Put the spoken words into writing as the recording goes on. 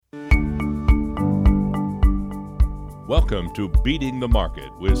Welcome to Beating the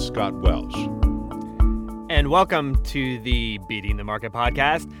Market with Scott Welsh. And welcome to the Beating the Market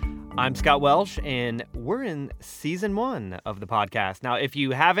podcast. I'm Scott Welsh, and we're in season 1 of the podcast. Now, if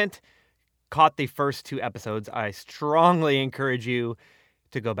you haven't caught the first 2 episodes, I strongly encourage you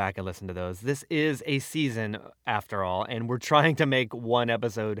to go back and listen to those. This is a season, after all, and we're trying to make one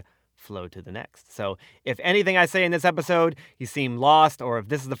episode flow to the next. So if anything I say in this episode, you seem lost, or if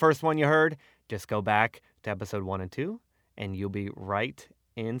this is the first one you heard, just go back to episode 1 and 2, and you'll be right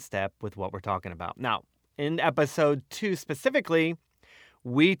in step with what we're talking about. Now, in episode 2 specifically,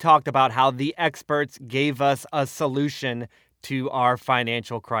 we talked about how the experts gave us a solution to our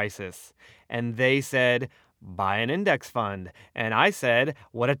financial crisis. And they said, buy an index fund. And I said,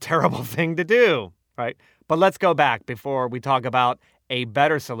 what a terrible thing to do, right? But let's go back before we talk about a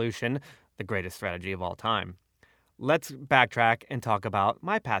better solution, the greatest strategy of all time. Let's backtrack and talk about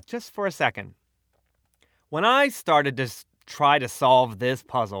my path just for a second. When I started to try to solve this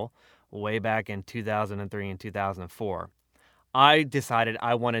puzzle way back in 2003 and 2004, I decided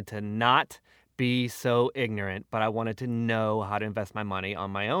I wanted to not be so ignorant, but I wanted to know how to invest my money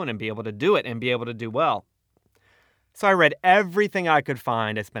on my own and be able to do it and be able to do well. So I read everything I could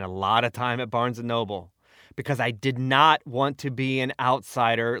find. I spent a lot of time at Barnes & Noble because I did not want to be an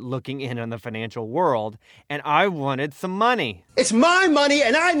outsider looking in on the financial world, and I wanted some money. It's my money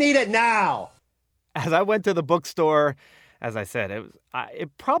and I need it now. As I went to the bookstore, as I said,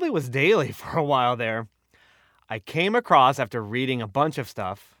 it probably was daily for a while there. I came across, after reading a bunch of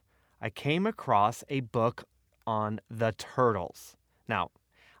stuff, I came across a book on the turtles. Now,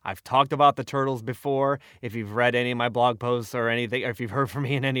 I've talked about the turtles before, if you've read any of my blog posts or anything, or if you've heard from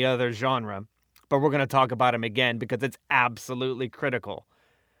me in any other genre. But we're going to talk about them again because it's absolutely critical.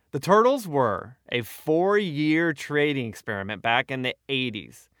 The turtles were a 4-year trading experiment back in the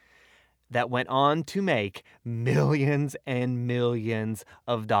 80s that went on to make millions and millions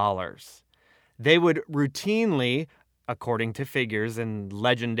of dollars. They would routinely, according to figures and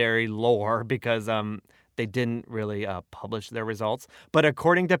legendary lore, because they didn't really publish their results, but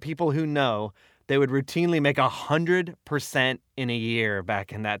according to people who know, they would routinely make 100% in a year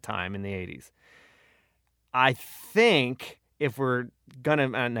back in that time in the 80s. I think if we're gonna,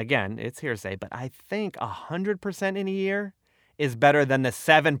 and again, it's hearsay, but I think 100% in a year is better than the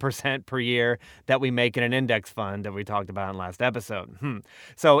 7% per year that we make in an index fund that we talked about in last episode.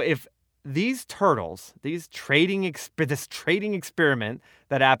 So if these turtles, this trading experiment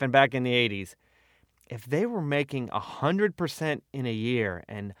that happened back in the 80s, if they were making 100% in a year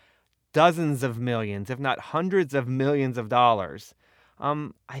and dozens of millions, if not hundreds of millions of dollars,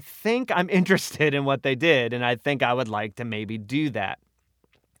 I think I'm interested in what they did, and I think I would like to maybe do that.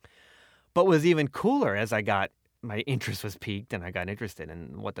 But what was even cooler as my interest was piqued and I got interested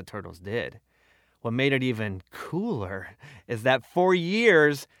in what the turtles did. What made it even cooler is that for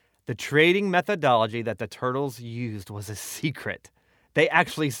years, the trading methodology that the turtles used was a secret. They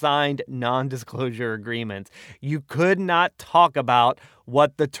actually signed non-disclosure agreements. You could not talk about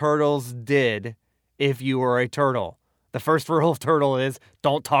what the turtles did if you were a turtle. The first rule of turtle is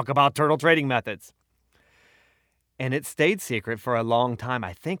don't talk about turtle trading methods. And it stayed secret for a long time.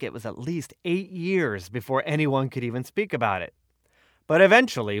 I think it was at least 8 years before anyone could even speak about it. But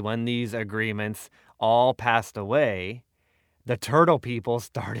eventually, when these agreements all passed away, the turtle people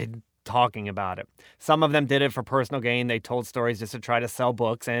started talking about it. Some of them did it for personal gain. They told stories just to try to sell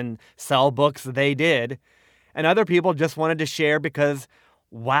books, and sell books they did. And other people just wanted to share because,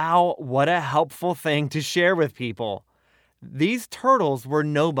 wow, what a helpful thing to share with people. These turtles were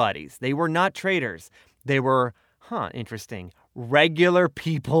nobodies. They were not traders. They were, interesting, regular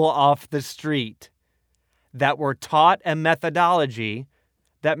people off the street that were taught a methodology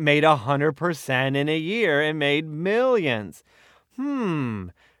that made 100% in a year and made millions.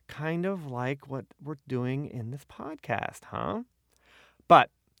 Kind of like what we're doing in this podcast, huh? But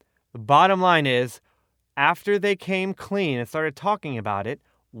the bottom line is, after they came clean and started talking about it,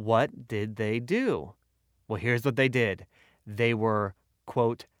 what did they do? Well, here's what they did. They were,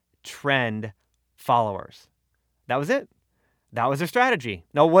 quote, trend followers. That was it. That was their strategy.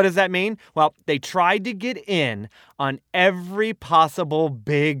 Now, what does that mean? Well, they tried to get in on every possible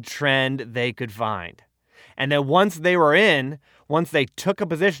big trend they could find. And then once they were in, once they took a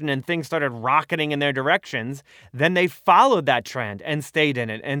position and things started rocketing in their directions, then they followed that trend and stayed in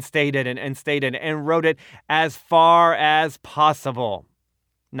it and stayed in it and stayed in it and rode it as far as possible.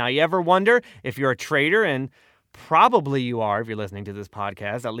 Now, you ever wonder if you're a trader, and probably you are if you're listening to this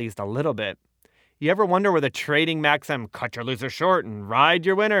podcast, at least a little bit. You ever wonder where the trading maxim, cut your losers short and ride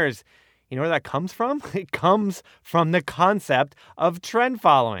your winners? You know where that comes from? It comes from the concept of trend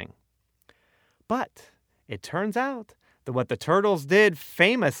following. But it turns out that what the turtles did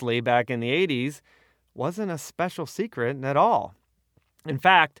famously back in the 80s wasn't a special secret at all. In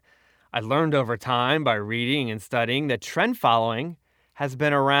fact, I learned over time by reading and studying that trend following has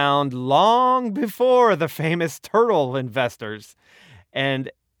been around long before the famous turtle investors,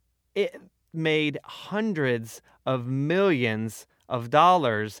 and it made hundreds of millions of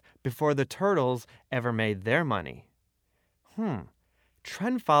dollars before the turtles ever made their money.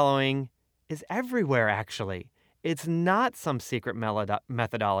 Trend following is everywhere, actually. It's not some secret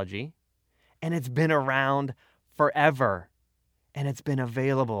methodology, and it's been around forever, and it's been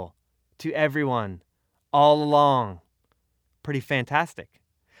available to everyone all along. Pretty fantastic.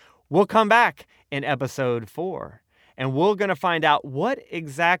 We'll come back in episode 4, and we're going to find out what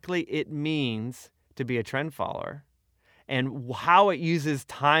exactly it means to be a trend follower and how it uses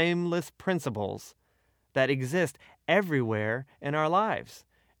timeless principles that exist everywhere in our lives.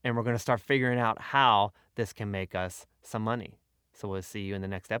 And we're going to start figuring out how this can make us some money. So we'll see you in the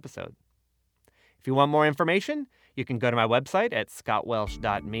next episode. If you want more information, you can go to my website at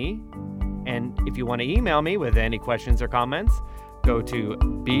scottwelsh.me. And if you want to email me with any questions or comments, go to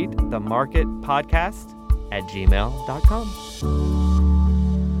beatthemarketpodcast@gmail.com.